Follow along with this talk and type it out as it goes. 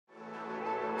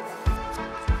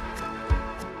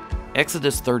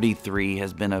Exodus 33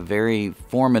 has been a very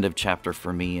formative chapter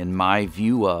for me in my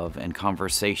view of and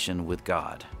conversation with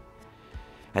God.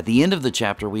 At the end of the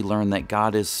chapter, we learn that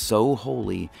God is so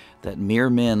holy that mere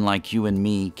men like you and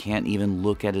me can't even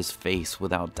look at his face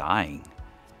without dying.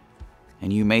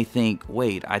 And you may think,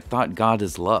 wait, I thought God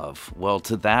is love. Well,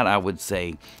 to that I would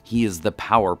say he is the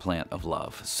power plant of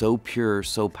love, so pure,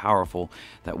 so powerful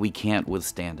that we can't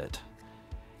withstand it.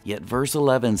 Yet verse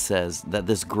 11 says that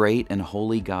this great and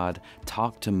holy God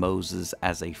talked to Moses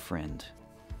as a friend.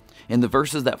 In the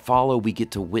verses that follow, we get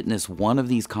to witness one of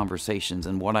these conversations,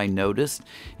 and what I noticed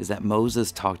is that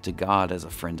Moses talked to God as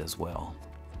a friend as well.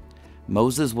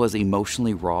 Moses was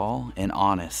emotionally raw and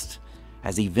honest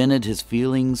as he vented his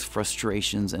feelings,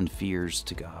 frustrations, and fears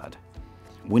to God.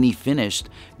 When he finished,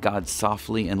 God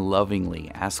softly and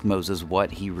lovingly asked Moses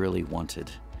what he really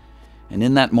wanted. And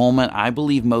in that moment, I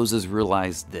believe Moses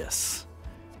realized this: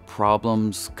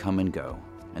 problems come and go,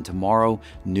 and tomorrow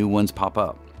new ones pop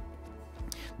up.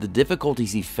 The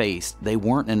difficulties he faced, they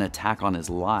weren't an attack on his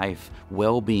life,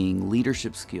 well-being,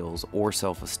 leadership skills, or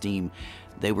self-esteem.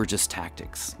 They were just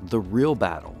tactics. The real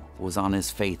battle was on his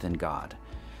faith in God.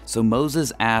 So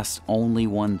Moses asked only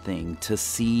one thing: to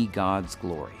see God's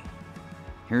glory.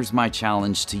 Here's my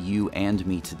challenge to you and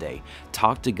me today.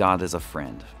 Talk to God as a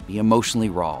friend. Be emotionally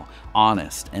raw,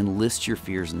 honest, and list your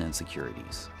fears and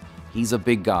insecurities. He's a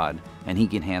big God, and he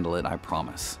can handle it, I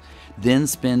promise. Then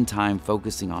spend time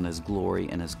focusing on his glory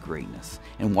and his greatness,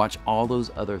 and watch all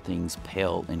those other things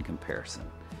pale in comparison.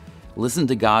 Listen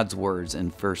to God's words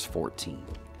in verse 14.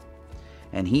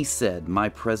 And he said, "My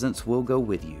presence will go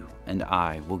with you, and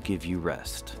I will give you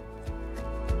rest."